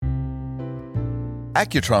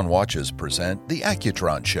Accutron watches present The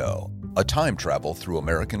Accutron Show, a time travel through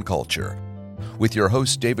American culture, with your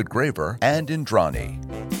hosts David Graver and Indrani.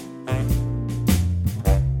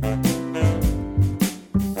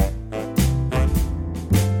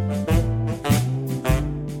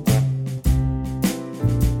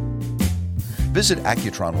 Visit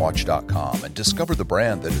AccutronWatch.com and discover the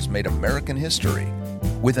brand that has made American history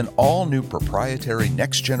with an all-new proprietary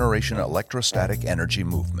next-generation electrostatic energy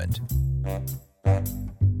movement.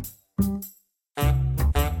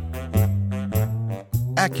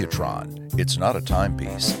 Accutron. It's not a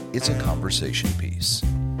timepiece, it's a conversation piece.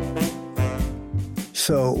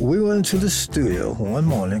 So we went to the studio one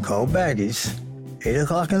morning called Baggies, 8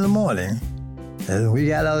 o'clock in the morning. And we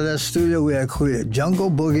got out of that studio, we had created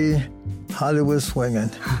Jungle Boogie, Hollywood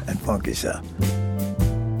Swinging, and Funky Stuff.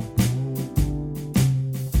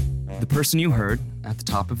 The person you heard at the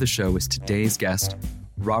top of the show is today's guest,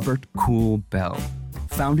 Robert Kool Bell,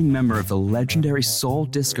 founding member of the legendary soul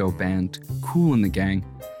disco band Kool and the Gang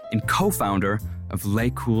and co-founder of Le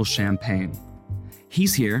Kool Champagne.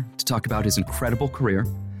 He's here to talk about his incredible career,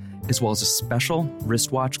 as well as a special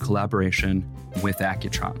wristwatch collaboration with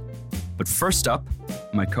Accutron. But first up,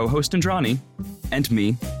 my co-host Indrani and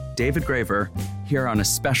me, David Graver, here on a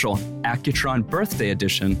special Accutron birthday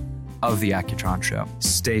edition of The Accutron Show.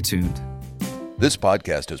 Stay tuned. This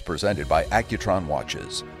podcast is presented by Accutron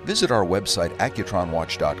Watches. Visit our website,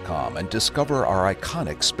 AccutronWatch.com, and discover our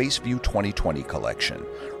iconic SpaceView 2020 collection,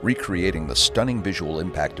 recreating the stunning visual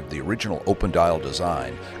impact of the original open-dial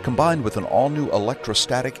design, combined with an all-new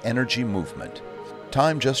electrostatic energy movement.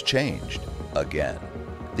 Time just changed. Again.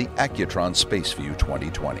 The Accutron SpaceView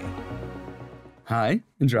 2020. Hi,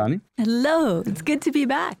 Indrani. Hello, it's good to be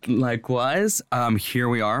back. Likewise, here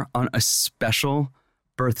we are on a special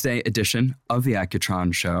birthday edition of the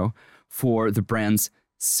Accutron Show for the brand's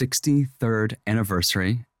 63rd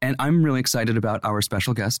anniversary. And I'm really excited about our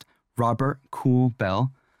special guest, Robert Kool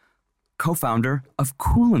Bell, co-founder of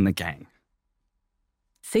Kool and the Gang.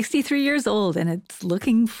 63 years old and it's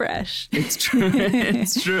looking fresh. It's true.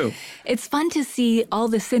 It's true. It's fun to see all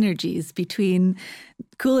the synergies between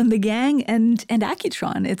Kool and the Gang and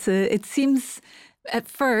Accutron. It seems at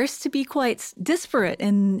first to be quite disparate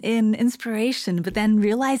in inspiration, but then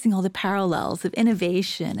realizing all the parallels of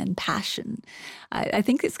innovation and passion. I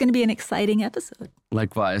think it's going to be an exciting episode.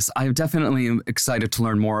 Likewise. I definitely am excited to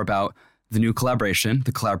learn more about the new collaboration,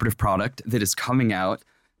 the collaborative product that is coming out,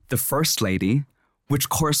 The First Lady, which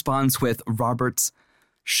corresponds with Robert's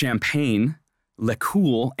champagne, Le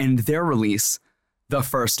Kool, and their release, The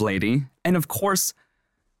First Lady, and of course,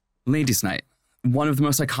 Ladies' Night, one of the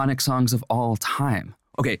most iconic songs of all time.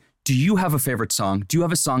 Okay, do you have a favorite song? Do you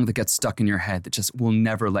have a song that gets stuck in your head that just will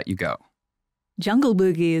never let you go? Jungle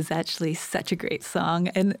Boogie is actually such a great song.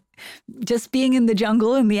 And just being in the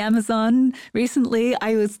jungle in the Amazon recently,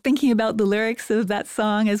 I was thinking about the lyrics of that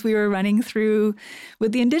song as we were running through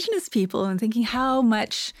with the indigenous people and thinking how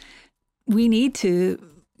much we need to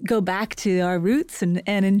go back to our roots and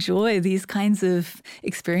enjoy these kinds of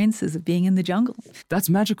experiences of being in the jungle. That's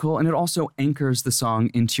magical, and it also anchors the song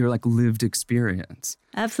into your lived experience.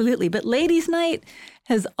 Absolutely. But Ladies' Night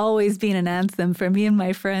has always been an anthem for me and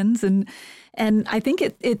my friends, and I think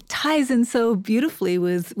it ties in so beautifully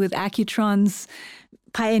with Accutron's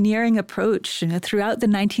pioneering approach. Throughout the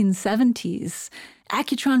 1970s,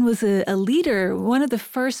 Accutron was a leader, one of the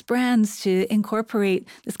first brands to incorporate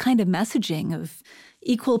this kind of messaging of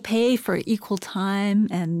equal pay for equal time,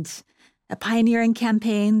 and a pioneering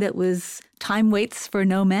campaign that was time waits for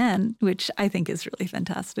no man, which I think is really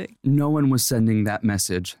fantastic. No one was sending that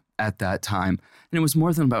message at that time. And it was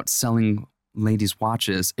more than about selling ladies'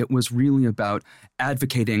 watches. It was really about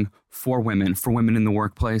advocating for women in the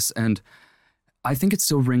workplace. And I think it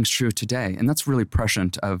still rings true today. And that's really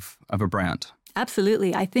prescient of a brand.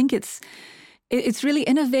 Absolutely. I think it's really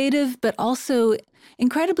innovative, but also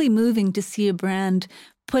incredibly moving to see a brand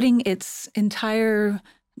putting its entire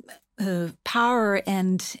power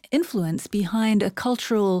and influence behind a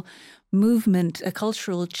cultural movement, a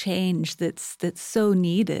cultural change that's so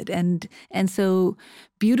needed and so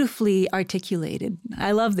beautifully articulated.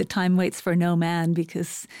 I love that time waits for no man,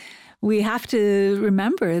 because we have to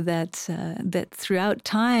remember that throughout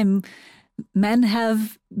time, men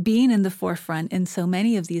have been in the forefront in so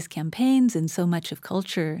many of these campaigns and so much of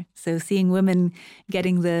culture. So seeing women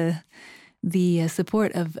getting the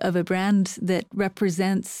support of a brand that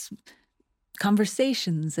represents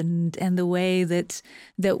conversations and the way that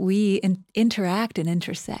we interact and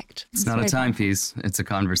intersect. It's not a timepiece, it's a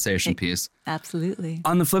conversation piece. Absolutely.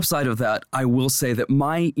 On the flip side of that, I will say that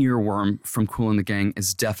my earworm from Kool and the Gang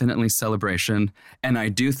is definitely Celebration, and I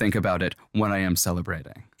do think about it when I am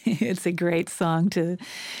celebrating. It's a great song to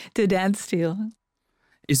dance to.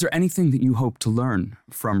 Is there anything that you hope to learn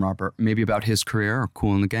from Robert, maybe about his career or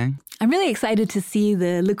Kool and the Gang? I'm really excited to see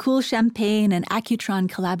the Le Kool Champagne and Accutron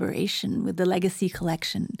collaboration with the Legacy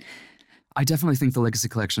Collection. I definitely think the Legacy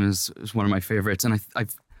Collection is one of my favorites, and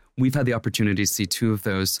we've had the opportunity to see two of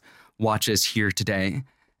those watches here today,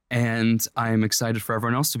 and I'm excited for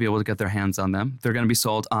everyone else to be able to get their hands on them. They're going to be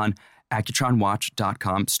sold on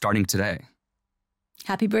AccutronWatch.com starting today.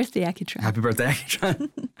 Happy birthday, Accutron. Happy birthday, Accutron.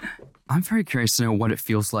 I'm very curious to know what it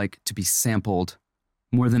feels like to be sampled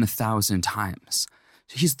more than 1,000 times.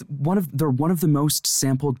 They're one of the most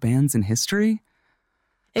sampled bands in history.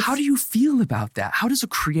 How do you feel about that? How does a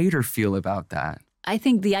creator feel about that? I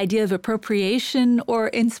think the idea of appropriation or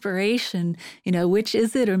inspiration, which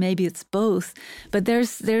is it, or maybe it's both. But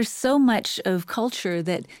there's so much of culture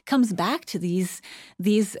that comes back to these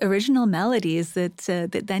original melodies that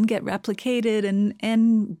then get replicated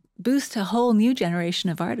and boost a whole new generation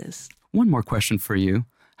of artists. One more question for you.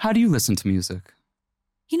 How do you listen to music?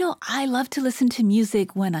 I love to listen to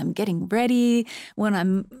music when I'm getting ready, when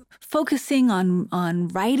I'm focusing on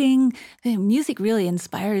writing. Music really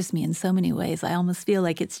inspires me in so many ways. I almost feel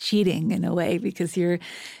like it's cheating in a way because you're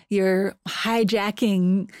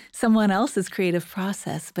hijacking someone else's creative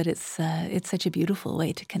process, but it's such a beautiful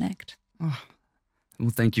way to connect. Oh.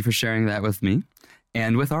 Well, thank you for sharing that with me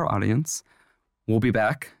and with our audience. We'll be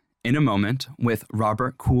back in a moment with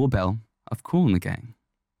Robert Kool Bell of Kool and the Gang.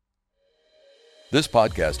 This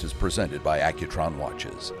podcast is presented by Accutron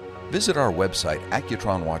Watches. Visit our website,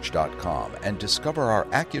 accutronwatch.com, and discover our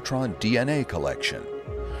Accutron DNA collection.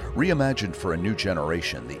 Reimagined for a new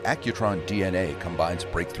generation, the Accutron DNA combines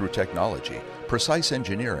breakthrough technology, precise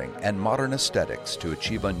engineering, and modern aesthetics to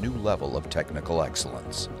achieve a new level of technical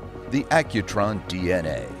excellence. The Accutron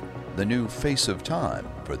DNA, the new face of time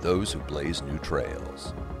for those who blaze new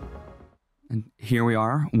trails. And here we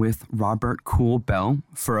are with Robert Kool Bell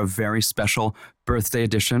for a very special birthday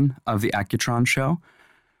edition of the Accutron Show.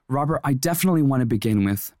 Robert, I definitely want to begin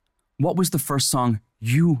with, what was the first song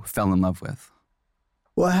you fell in love with?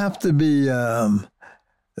 Well, it have to be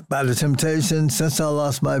by The Temptations, Since I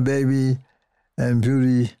Lost My Baby, and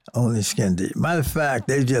Beauty Only Skin Deep. Matter of fact,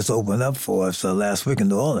 they just opened up for us last week in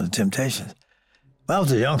New Orleans, The Temptations. When I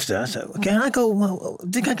was a youngster, I said, can I go,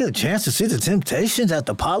 think I get a chance to see The Temptations at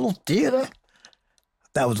the Apollo Theater?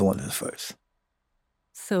 That was one of the first.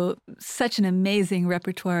 So such an amazing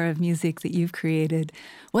repertoire of music that you've created.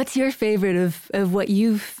 What's your favorite of what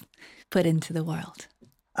you've put into the world?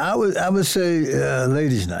 I would say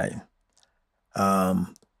Ladies' Night.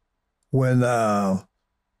 When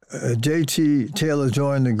J.T. Taylor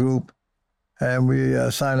joined the group and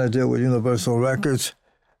we signed a deal with Universal Records,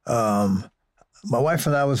 my wife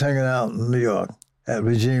and I was hanging out in New York at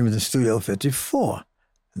Regime in the Studio 54.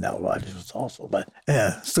 Now Rogers was also, but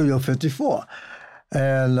yeah, Studio 54.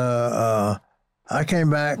 And I came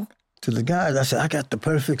back to the guys. I said, I got the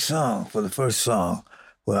perfect song for the first song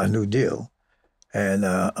with our new deal. And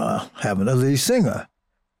having a lead singer.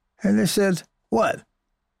 And they said, what?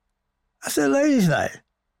 I said, Ladies' Night.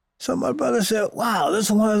 So my brother said, wow, this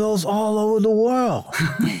is one of those all over the world.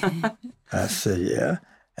 I said, yeah.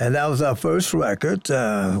 And that was our first record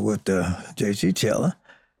with J.T. Taylor.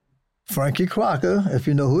 Frankie Crocker, if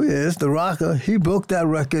you know who he is, the rocker, he broke that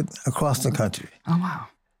record across the country. Oh, wow.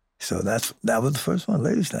 So that was the first one,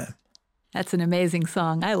 Ladies' Night. That's an amazing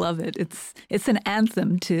song. I love it. It's an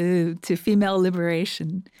anthem to female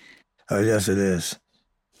liberation. Oh, yes, it is.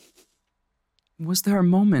 Was there a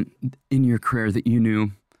moment in your career that you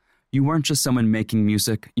knew you weren't just someone making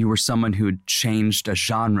music, you were someone who had changed a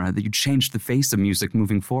genre, that you changed the face of music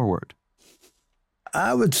moving forward?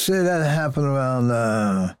 I would say that happened around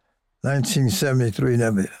 1973,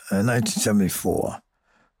 1974.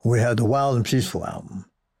 We had the Wild and Peaceful album.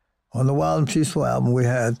 On the Wild and Peaceful album, we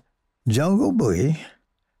had Jungle Boogie,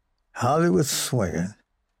 Hollywood Swingin',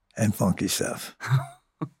 and Funky Stuff.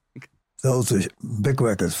 Those are big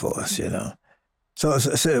records for us, So I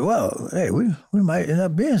said, well, hey, we might end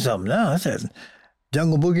up being something now. I said,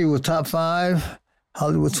 Jungle Boogie was top 5,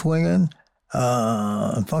 Hollywood Swingin',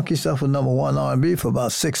 and Funky Stuff was number 1 R&B for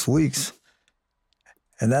about 6 weeks.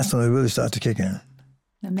 And that's when it really started to kick in.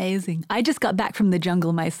 Amazing. I just got back from the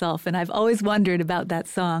jungle myself, and I've always wondered about that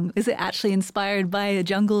song. Is it actually inspired by a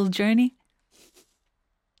jungle journey?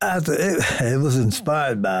 It was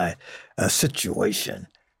inspired by a situation.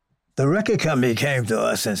 the record company came to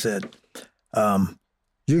us and said,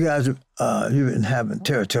 you guys, you've been having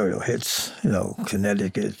territorial hits,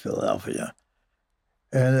 Connecticut, Philadelphia.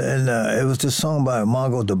 And it was this song by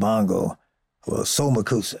Mongo DeBongo, Soul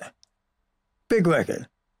Makusa. Big record.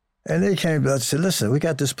 And they came to us and said, listen, we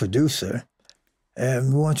got this producer,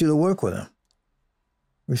 and we want you to work with him.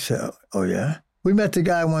 We said, oh, yeah? We met the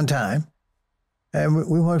guy one time, and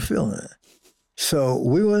we weren't feeling it. So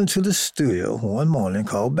we went into the studio one morning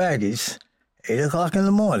called Baggies, 8 o'clock in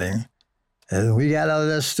the morning, and we got out of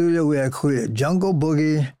that studio, we had created Jungle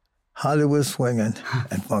Boogie, Hollywood Swinging,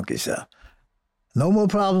 and Funky Stuff. No more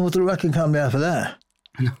problems with the record company after that.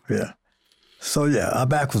 Yeah. So, yeah, our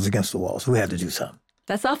back was against the wall, so we had to do something.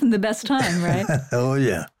 That's often the best time, right? Oh,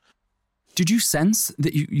 yeah. Did you sense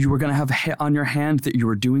that you were going to have a hit on your hand, that you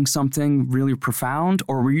were doing something really profound,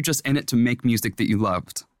 or were you just in it to make music that you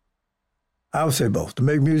loved? I would say both. To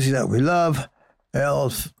make music that we love, and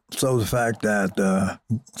also the fact that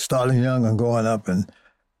starting young and growing up and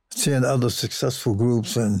seeing other successful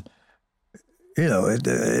groups, and,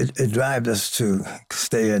 it drives us to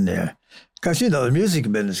stay in there. Because, the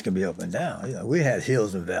music business can be up and down. We had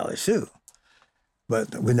hills and valleys, too.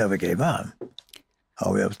 But we never gave up.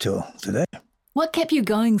 All the way up till today. What kept you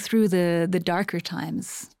going through the darker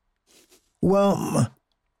times? Well,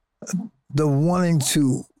 the wanting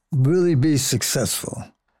to really be successful.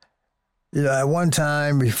 At one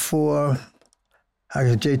time before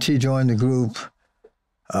JT joined the group,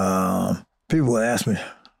 people would ask me,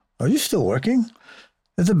 are you still working?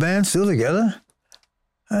 Is the band still together?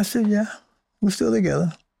 I said, yeah, we're still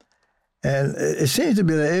together. And it seems to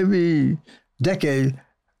be that every decade,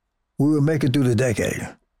 we would make it through the decade.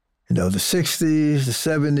 The 60s, the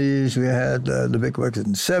 70s, we had the big records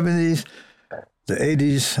in the 70s, the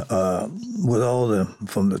 80s, with all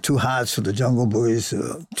from the Two Hots to the Jungle Boogies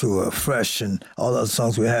to Fresh and all the other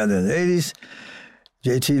songs we had in the 80s.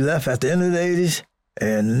 JT left at the end of the 80s,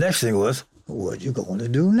 and the next thing was, what you going to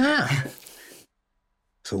do now?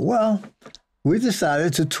 So, we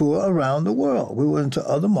decided to tour around the world. We went to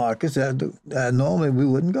other markets that normally we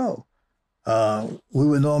wouldn't go. We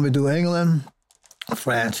would normally do England,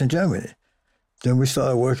 France, and Germany. Then we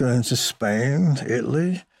started working into Spain,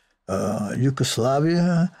 Italy,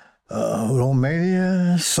 Yugoslavia,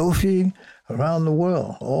 Romania, Sophie, around the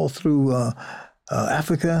world, all through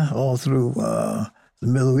Africa, all through the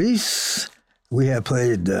Middle East. We had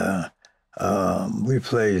played, Abu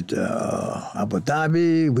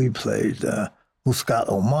Dhabi, we played Muscat,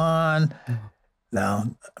 Oman. Now,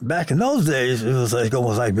 back in those days, it was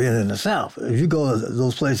almost like being in the South. If you go to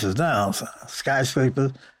those places now,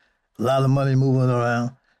 skyscrapers, a lot of money moving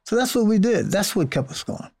around. So that's what we did. That's what kept us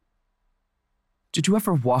going. Did you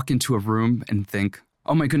ever walk into a room and think,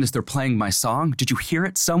 oh my goodness, they're playing my song? Did you hear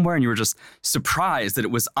it somewhere and you were just surprised that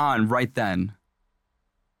it was on right then?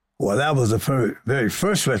 Well, that was the very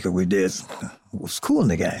first record we did. It was Kool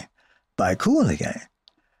and the Gang, by Kool and the Gang.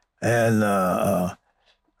 And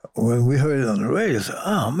when we heard it on the radio, I said,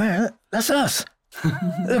 oh, man, that's us.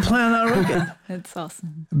 They're playing our record. That's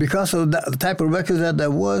awesome. Because of the type of record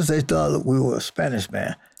that was, they thought we were a Spanish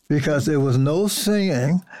band. Because there was no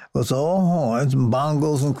singing. It was all horns and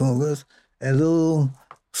bongos and congas and little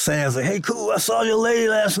sayings like, hey, Kool, I saw your lady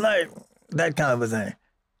last night. That kind of a thing.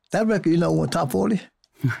 That record, went top 40.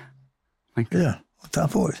 Yeah,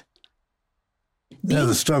 top 40. There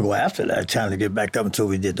was a struggle after that, trying to get back up until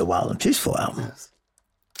we did the Wild and Peaceful album. Yes.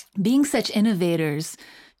 Being such innovators,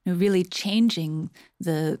 really changing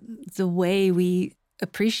the way we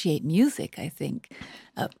appreciate music, I think.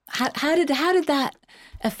 How did that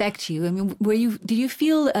affect you? I mean, did you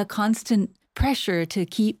feel a constant pressure to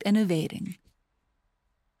keep innovating?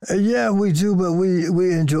 Yeah, we do, but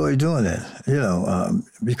we enjoy doing it.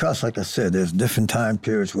 Because, like I said, there's different time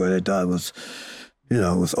periods where they thought it was, it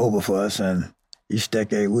was over for us, and each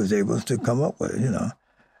decade was able to come up with it.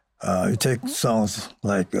 You take songs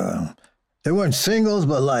like, they weren't singles,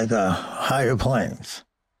 but like Higher Planes,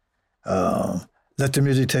 Let the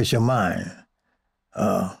Music Take Your Mind,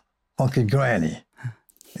 Funky Granny.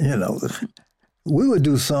 We would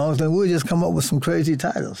do songs and we would just come up with some crazy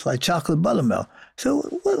titles, like Chocolate Buttermilk. So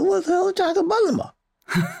what the hell is Chocolate Buttermilk?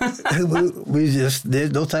 we just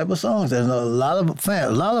did those type of songs. And a lot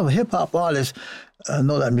of hip-hop artists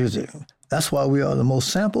know that music. That's why we are the most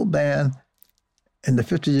sampled band in the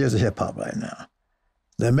 50 years of hip-hop right now.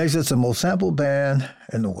 That makes us the most sampled band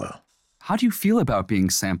in the world. How do you feel about being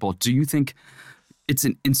sampled? Do you think it's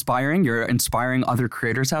inspiring? You're inspiring other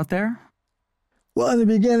creators out there? Well, in the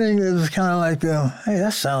beginning, it was kind of like, hey,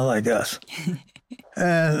 that sounds like us.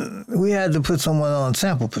 And we had to put someone on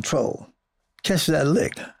sample patrol, catch that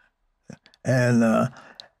lick. And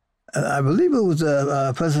And I believe it was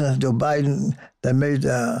President Joe Biden that made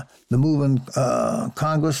the move in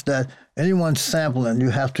Congress that anyone sampling, you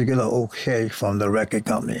have to get an okay from the record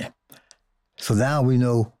company. So now we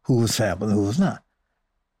know who was sampling and who was not.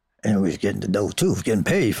 And we was getting the dough, too, getting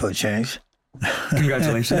paid for a change.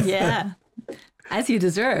 Congratulations. Yeah, as you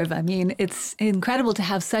deserve. I mean, it's incredible to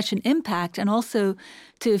have such an impact and also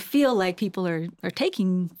to feel like people are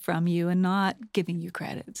taking from you and not giving you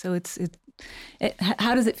credit. So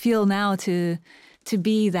how does it feel now to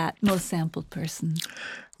be that most sampled person?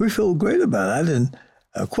 We feel great about it. I didn't.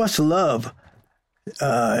 Questlove,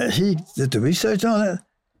 he did the research on it,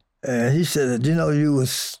 and he said, you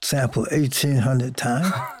was sampled 1,800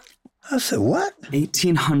 times. I said, what?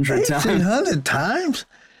 1,800 times? 1,800 times?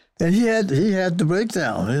 And he had the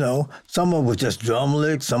breakdown, Some of them was just drum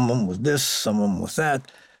licks, some of them was this, some of them was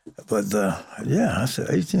that. But, I said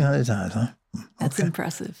 1,800 times, huh? That's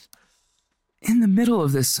impressive. In the middle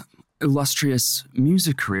of this illustrious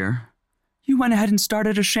music career, you went ahead and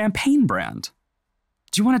started a champagne brand.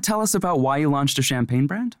 Do you want to tell us about why you launched a champagne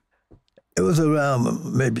brand? It was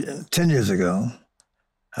around maybe 10 years ago.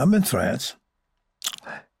 I'm in France,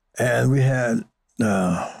 and we had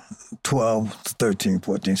 12, 13,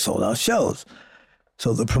 14 sold-out shows.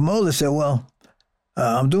 So the promoter said, well,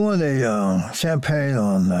 I'm doing a champagne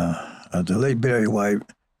on the late Barry White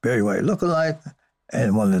lookalike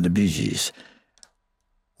and one of the Bee Gees.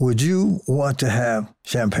 Would you want to have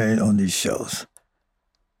champagne on these shows?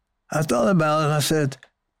 I thought about it, and I said,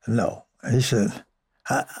 no. And he said,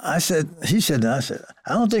 I said,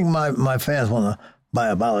 I don't think my fans want to buy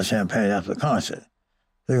a bottle of champagne after the concert.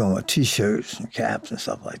 They're going to want T-shirts and caps and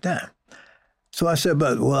stuff like that. So I said,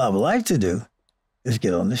 but what I would like to do is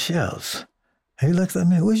get on the shelves. He looked at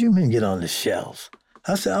me, what do you mean get on the shelves?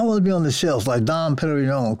 I said, I want to be on the shelves like Dom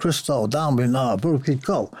Perignon, Cristal, Dom Bernard, Burkitt.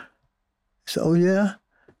 He said, oh, yeah?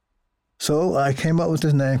 So I came up with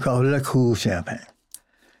this name called Le Kool Champagne.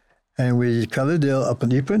 And we cut a deal up in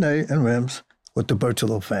Ypernay and Reims with the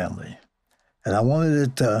Berthelot family. And I wanted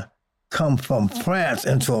it to come from France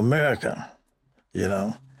into America,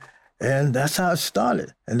 And that's how it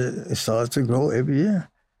started. And it started to grow every year.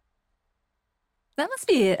 That must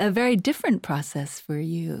be a very different process for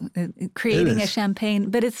you, creating a champagne,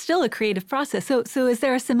 but it's still a creative process. So is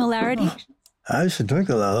there a similarity? I used to drink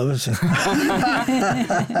a lot of it.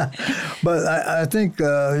 But I think,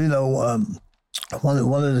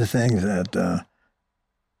 one of the things that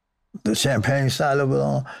the champagne side of it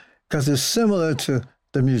all, because it's similar to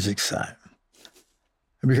the music side.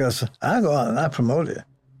 Because I go out and I promote it.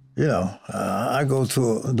 I go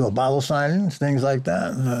to do a bottle signings, things like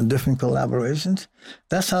that, different collaborations.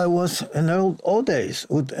 That's how it was in the old days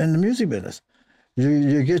in the music business.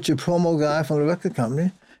 You get your promo guy from the record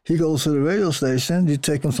company. He goes to the radio station. You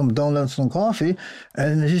take him some donuts and coffee,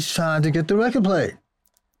 and he's trying to get the record played.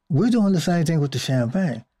 We're doing the same thing with the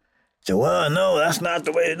champagne. So, well, no, that's not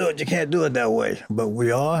the way to do it. You can't do it that way. But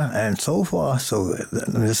we are, and so far, so good.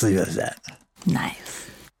 Let's leave it as that. Nice.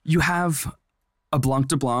 You have a Blanc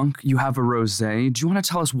de Blanc, you have a Rosé. Do you want to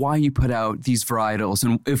tell us why you put out these varietals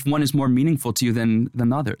and if one is more meaningful to you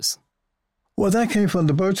than others? Well, that came from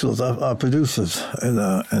the Berthelot's, our producers in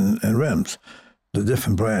Reims, the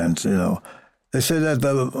different brands, They say that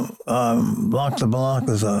the Blanc de Blanc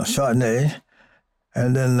is a Chardonnay,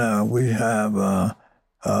 and then we have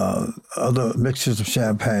other mixtures of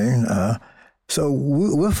champagne. So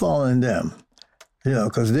we're following them,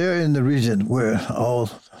 because they're in the region where all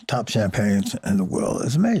top champagnes in the world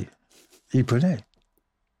is made, Ypernay.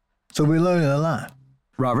 So we're learning a lot.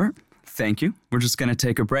 Robert, thank you. We're just going to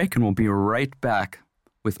take a break, and we'll be right back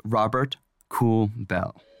with Robert Kool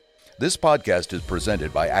Bell. This podcast is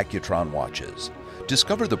presented by Accutron Watches.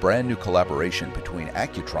 Discover the brand new collaboration between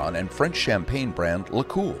Accutron and French champagne brand Le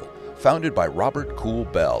Kool, founded by Robert Kool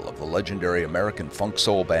Bell of the legendary American funk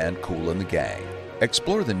soul band Kool and the Gang.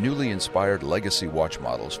 Explore the newly inspired legacy watch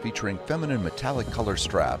models featuring feminine metallic color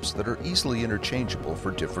straps that are easily interchangeable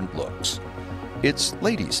for different looks. It's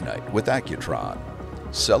Ladies' Night with Accutron.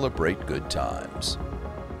 Celebrate good times.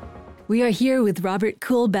 We are here with Robert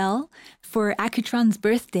Kool Bell for Accutron's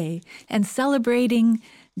birthday and celebrating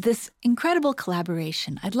this incredible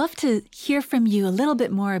collaboration. I'd love to hear from you a little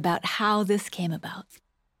bit more about how this came about.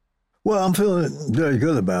 Well, I'm feeling very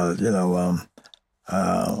good about it.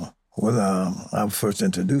 When I was first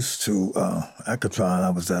introduced to Accutron, I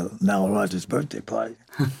was at Nile Rodgers' birthday party.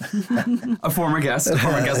 a former guest on the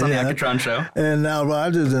Accutron show. And Nile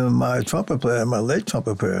Rodgers and my trumpet player, my late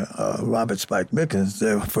trumpet player, Robert Spike Mickens,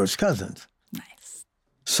 they were first cousins. Nice.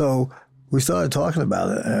 So we started talking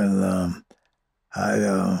about it, and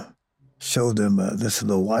I showed them this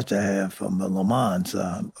little watch I have from the Le Mans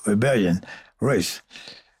Rebellion race.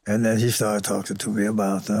 And then he started talking to me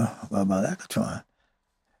about Accutron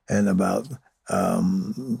and about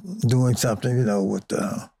doing something, with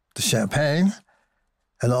the champagne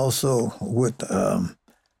and also with the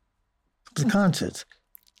concerts.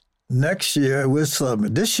 Next year, we're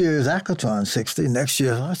celebrating. This year is Accutron 60. Next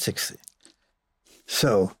year is our 60.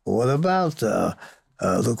 So what about the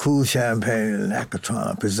Kool Champagne and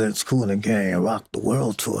Accutron presents Kool and the Gang and Rock the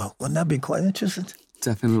World Tour? Wouldn't that be quite interesting?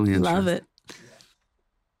 Definitely interesting. Love it.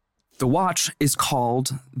 The watch is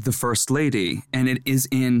called the First Lady, and it is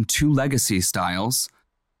in 2 legacy styles.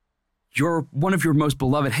 One of your most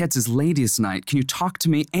beloved hits is Ladies' Night. Can you talk to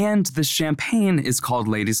me? And the champagne is called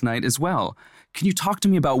Ladies' Night as well. Can you talk to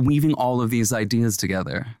me about weaving all of these ideas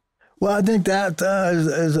together? Well, I think that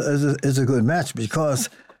is a good match because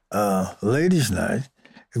Ladies' Night,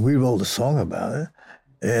 we wrote a song about it,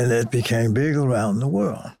 and it became big around the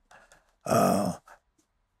world.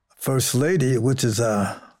 First Lady, which is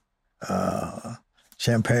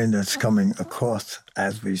champagne that's coming across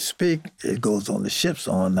as we speak, it goes on the ships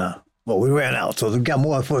on we ran out, so we got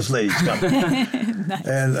more First Ladies coming. Nice.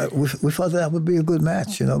 And we thought that would be a good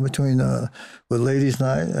match, between with Ladies'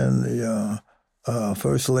 Night and the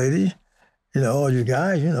First Lady. All you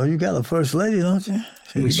guys, you got a First Lady, don't you?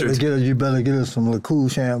 You better get us some Kool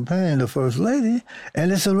champagne, the First Lady,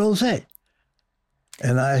 and it's a rosé.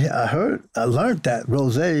 And I learned that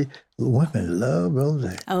rosé, women love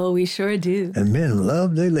rosé. Oh, we sure do. And men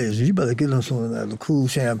love their ladies. You better get them some of that Kool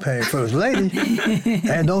champagne First Lady.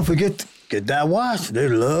 And don't forget to get that watch. They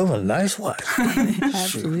love a nice watch.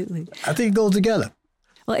 Absolutely. I think it goes together.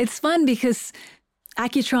 Well, it's fun because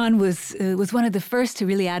Accutron was one of the first to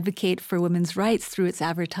really advocate for women's rights through its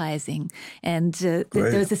advertising. And there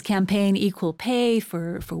was this campaign, Equal Pay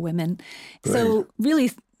for women. Great. So really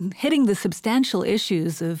hitting the substantial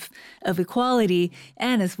issues of equality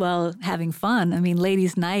and as well having fun. I mean,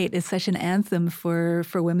 Ladies' Night is such an anthem for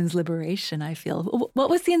women's liberation, I feel. What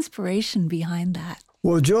was the inspiration behind that?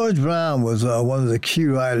 Well, George Brown was one of the key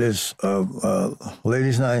writers of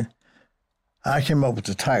Ladies' Night. I came up with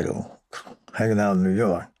the title, hanging out in New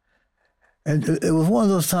York. And it was one of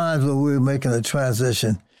those times when we were making a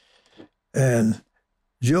transition, and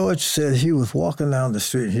George said he was walking down the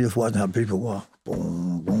street, and he was watching how people walk,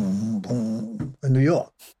 boom, boom, boom, in New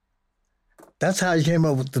York. That's how he came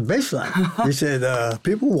up with the bass line. He said,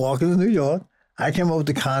 people walking in New York. I came up with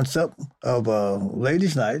the concept of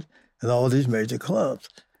Ladies' Night and all these major clubs.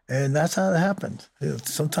 And that's how it happened.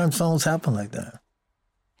 Sometimes songs happen like that.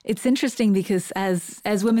 It's interesting because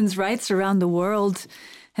as women's rights around the world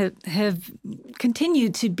have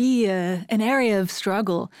continued to be an area of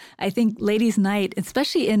struggle, I think Ladies' Night,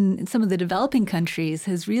 especially in some of the developing countries,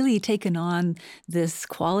 has really taken on this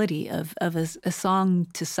quality of a song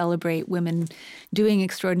to celebrate women doing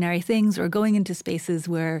extraordinary things or going into spaces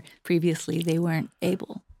where previously they weren't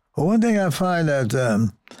able. Well, one thing I find that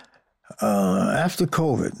after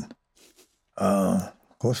COVID, of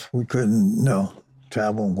course, we couldn't,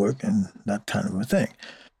 travel and work and that kind of a thing.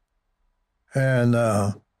 And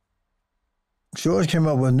George came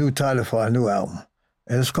up with a new title for our new album,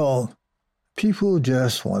 and it's called People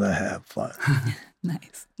Just Want to Have Fun.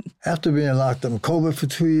 Nice. After being locked up in COVID for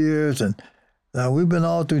 2 years, and we've been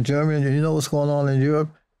all through Germany, and you know what's going on in Europe,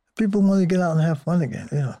 people want to get out and have fun again.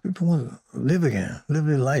 People want to live again, live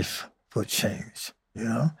their life for a change,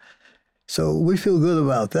 So we feel good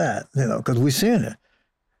about that, because we're seeing it.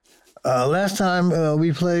 Last time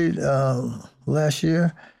we played last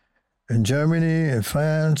year in Germany and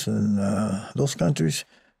France and those countries,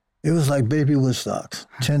 it was like baby Woodstocks,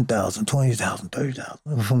 10,000, 20,000,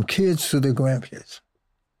 30,000, from kids to their grandkids.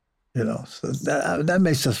 So that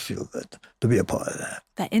makes us feel good to be a part of that.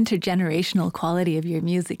 That intergenerational quality of your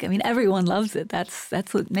music. I mean, everyone loves it. That's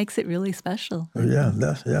what makes it really special. Yeah,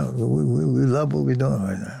 we love what we're doing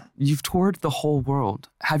right now. You've toured the whole world.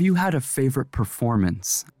 Have you had a favorite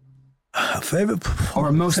performance? A favorite performance? Or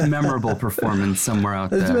a most memorable performance somewhere out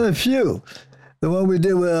there? There's been a few. The one we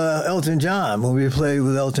did with Elton John, when we played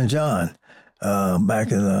with Elton John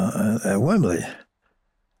back at Wembley.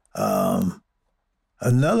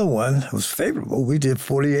 Another one was favorable. We did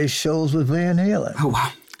 48 shows with Van Halen. Oh,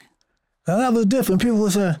 wow. Now, that was different. People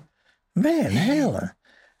would say, Van Halen.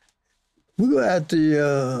 We were at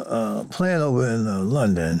the plant over in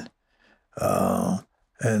London,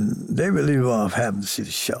 and they really loved having to see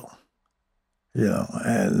the show.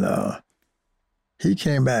 And he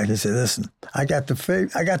came back and said, listen, I got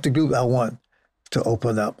the group I want to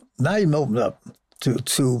open up, not even open up,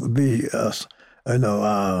 to be,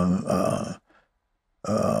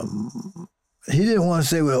 he didn't want to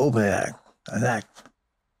say we're open an act.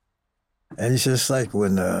 And it's just like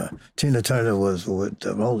when Tina Turner was with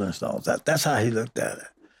the Rolling Stones. That's how he looked at it.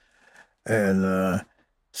 And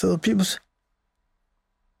so people say,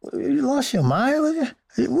 you lost your mind?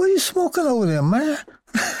 What are you smoking over there, man?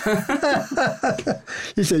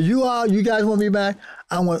 He said, you guys want me back?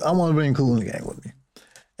 I want to bring Kool in the gang with me.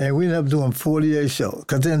 And we ended up doing 48 shows.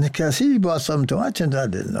 Because he brought something to my attention I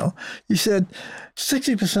didn't know. He said,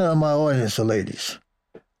 60% of my audience are ladies.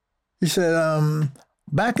 He said,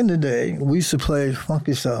 back in the day, we used to play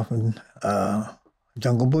funky stuff in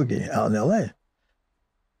Jungle Boogie out in L.A.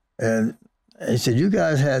 And he said, you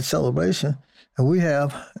guys had Celebration, and we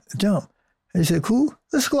have Jump. And he said, Kool,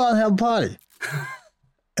 let's go out and have a party.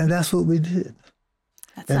 And that's what we did.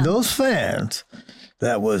 And those fans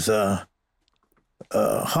that was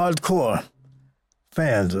hardcore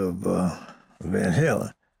fans of Van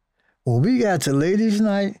Halen, when we got to Ladies'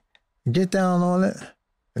 Night, Get Down on It,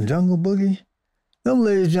 and Jungle Boogie, them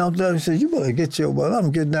ladies jumped up and said, you better get your butt up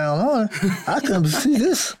and get down on it. I come to see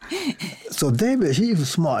this. So David, he was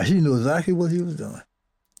smart. He knew exactly what he was doing.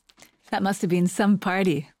 That must have been some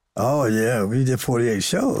party. Oh, yeah. We did 48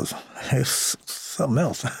 shows. It's something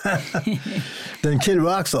else. Then Kid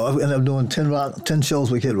Rock saw us. We ended up doing 10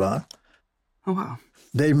 shows with Kid Rock. Oh, wow.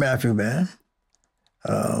 Dave Matthews Band.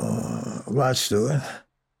 Rod Stewart.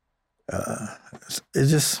 It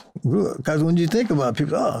just grew. Because when you think about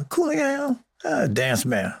people, oh, Kool and the Gang, dance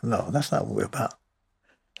man. No, that's not what we're about.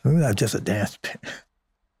 We're not just a dance band.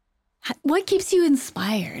 What keeps you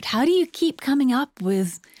inspired? How do you keep coming up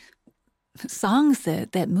with songs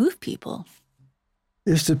that move people?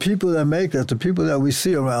 It's the people that make us, the people that we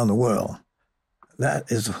see around the world.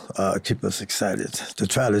 That is keep us excited to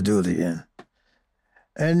try to do it again.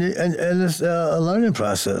 And it's a learning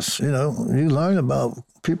process. You know, you learn about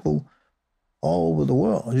people all over the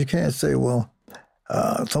world. You can't say, well,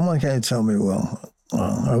 someone can't tell me, well,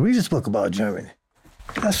 read this book about Germany.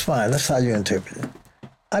 That's fine. That's how you interpret it.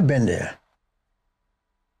 I've been there.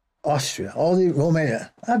 Austria,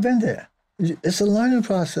 Romania. I've been there. It's a learning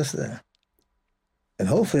process there. And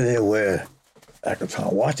hopefully they wear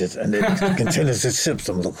Accutron watches and they continue to sip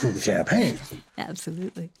some Kool champagne.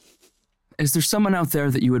 Absolutely. Is there someone out there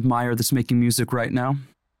that you admire that's making music right now?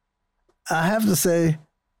 I have to say,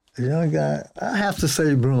 a young guy, I have to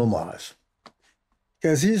say Bruno Mars.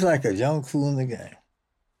 Because he's like a young Kool in the Gang.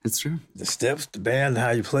 It's true. The steps, the band,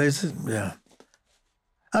 how he plays it, yeah.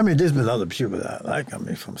 I mean, there's been other people that I like. I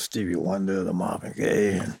mean, from Stevie Wonder to Marvin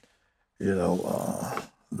Gaye and, you know,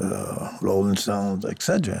 the Rolling Stones,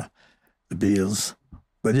 etc., the Beatles.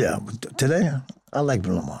 But yeah, today, I like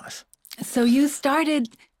Bruno Mars. So you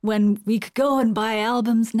started when we could go and buy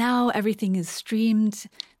albums. Now everything is streamed.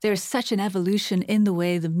 There's such an evolution in the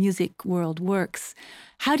way the music world works.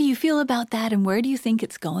 How do you feel about that, and where do you think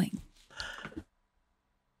it's going?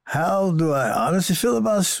 How do I honestly feel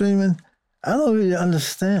about streaming? I don't really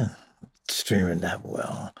understand streaming that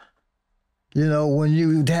well. You know, when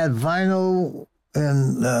you had vinyl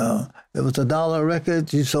and it was $1 a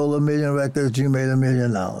record, you sold 1 million records, you made $1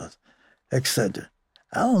 million, etc.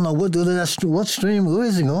 I don't know what stream, where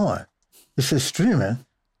is it going? It says streaming.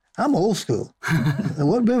 I'm old school. And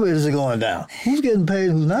what river is it going down? Who's getting paid,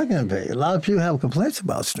 who's not getting paid? A lot of people have complaints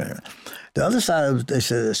about streaming. The other side of they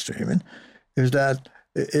say they're streaming is that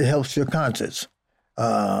it helps your concerts.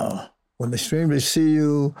 When they stream, they see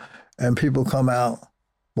you, and people come out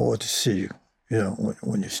more to see you, you know,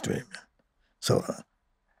 when you're streaming. So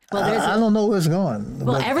I don't know where it's going.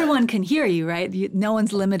 Well, everyone can hear you, right? No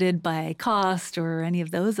one's limited by cost or any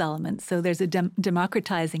of those elements. So there's a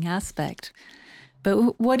democratizing aspect.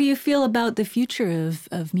 But what do you feel about the future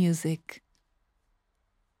of music?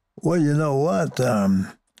 Well, you know what?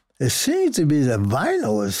 It seems to be that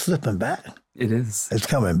vinyl is slipping back. It is. It's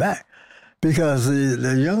coming back. Because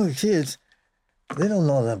the younger kids, they don't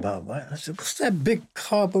know that about vinyl. I said, what's that big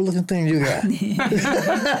cardboard-looking thing you got?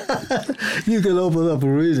 You can open it up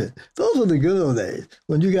and read it. Those were the good old days.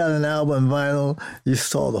 When you got an album vinyl, you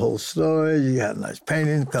saw the whole story. You got nice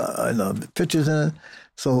paintings, pictures in it.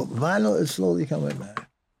 So vinyl is slowly coming back.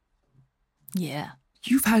 Yeah.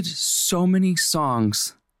 You've had so many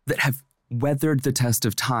songs that have weathered the test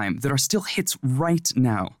of time, that are still hits right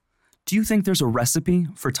now. Do you think there's a recipe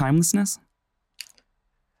for timelessness?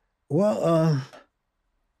 Well,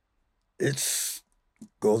 it's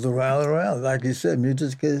goes around and around. Like you said,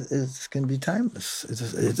 music can be timeless.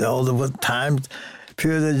 It's all the time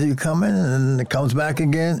period that you come in, and then it comes back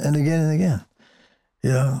again and again and again.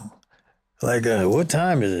 You know, like what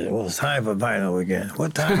time is it? Well, it's time for vinyl again.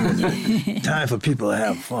 What time is it? Time for people to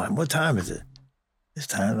have fun. What time is it? it's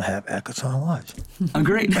time to have Accutron watch.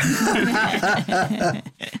 Great.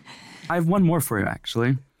 I have one more for you,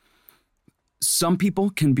 actually. Some people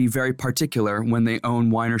can be very particular when they own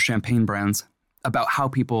wine or champagne brands about how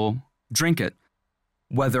people drink it,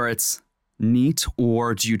 whether it's neat,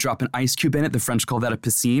 or do you drop an ice cube in it? The French call that a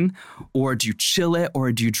piscine. Or do you chill it,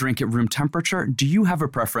 or do you drink it room temperature? Do you have a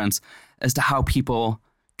preference as to how people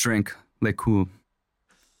drink Le Kool?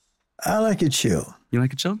 I like it chill. You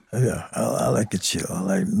like it chilled? Yeah, I like it chill. I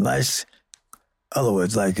like nice. In other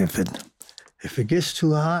words, like if it gets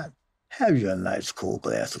too hot, have you a nice cool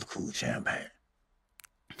glass of cool champagne.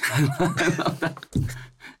 I love that.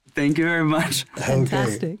 Thank you very much.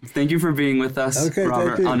 Fantastic. Okay. Thank you for being with us,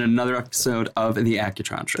 Robert, you. on another episode of The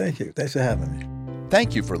Accutron Show. Thank you. Thanks for having me.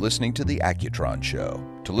 Thank you for listening to The Accutron Show.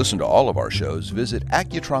 To listen to all of our shows, visit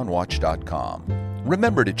AccutronWatch.com.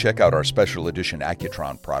 Remember to check out our special edition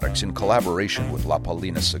Accutron products in collaboration with La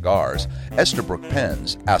Paulina Cigars, Estabrook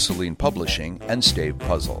Pens, Aceline Publishing, and Stave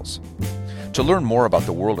Puzzles. To learn more about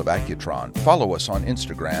the world of Accutron, follow us on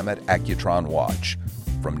Instagram at Accutron Watch.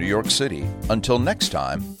 From New York City, until next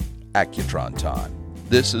time, Accutron time.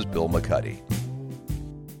 This is Bill McCuddy.